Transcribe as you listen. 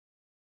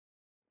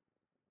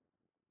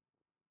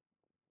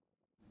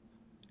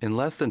In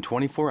less than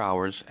 24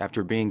 hours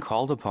after being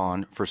called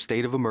upon for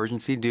state of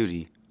emergency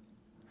duty,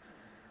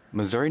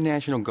 Missouri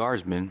National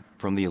Guardsmen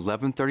from the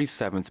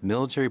 1137th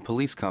Military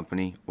Police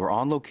Company were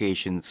on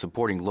location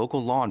supporting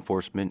local law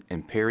enforcement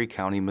in Perry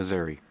County,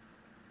 Missouri.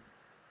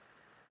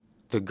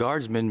 The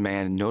Guardsmen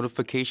manned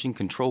notification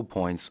control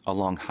points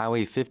along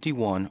Highway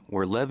 51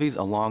 where levees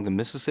along the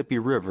Mississippi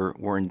River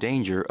were in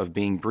danger of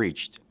being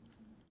breached.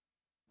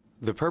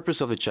 The purpose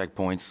of the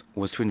checkpoints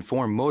was to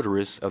inform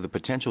motorists of the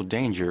potential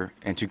danger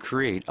and to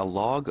create a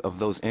log of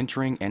those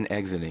entering and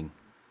exiting.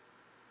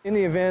 In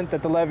the event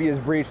that the levee is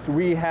breached,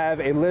 we have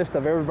a list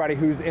of everybody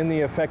who's in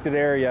the affected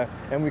area,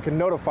 and we can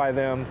notify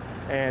them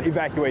and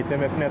evacuate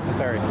them if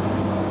necessary.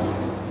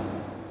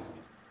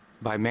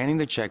 By manning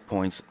the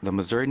checkpoints, the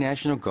Missouri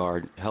National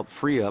Guard helped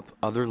free up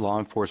other law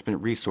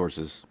enforcement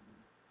resources.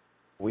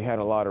 We had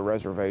a lot of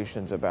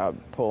reservations about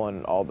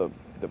pulling all the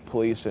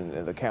police and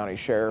the county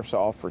sheriffs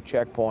off for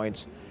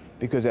checkpoints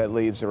because that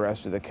leaves the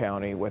rest of the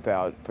county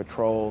without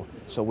patrol.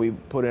 So we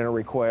put in a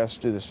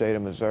request to the state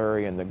of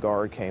Missouri, and the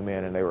Guard came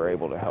in and they were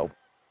able to help.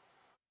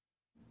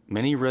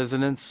 Many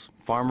residents,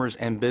 farmers,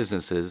 and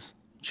businesses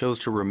chose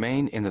to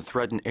remain in the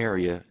threatened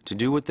area to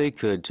do what they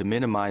could to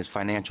minimize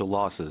financial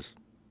losses.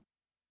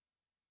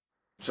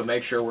 So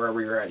make sure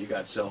wherever you're at, you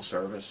got cell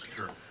service.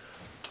 Sure.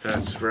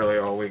 That's really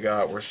all we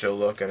got. We're still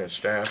looking at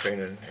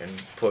staffing and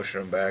pushing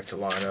them back to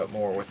line up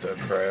more with the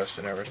crest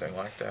and everything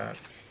like that.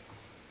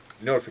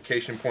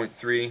 Notification point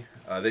 3,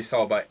 they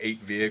saw about 8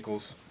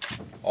 vehicles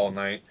all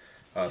night,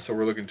 so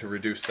we're looking to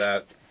reduce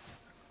that.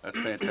 That's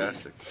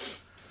fantastic.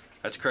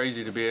 That's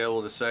crazy to be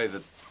able to say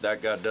that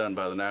that got done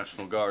by the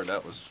National Guard.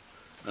 That was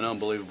an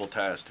unbelievable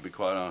task, to be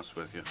quite honest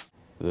with you.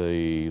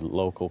 The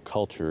local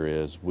culture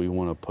is we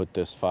want to put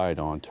this fight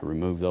on to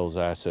remove those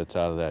assets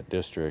out of that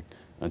district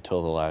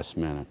until the last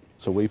minute.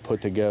 So we put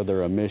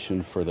together a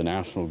mission for the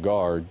National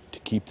Guard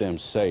to keep them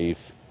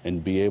safe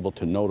and be able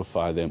to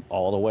notify them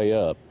all the way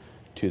up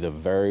to the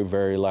very,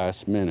 very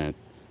last minute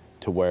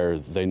to where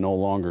they no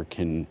longer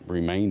can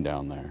remain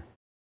down there.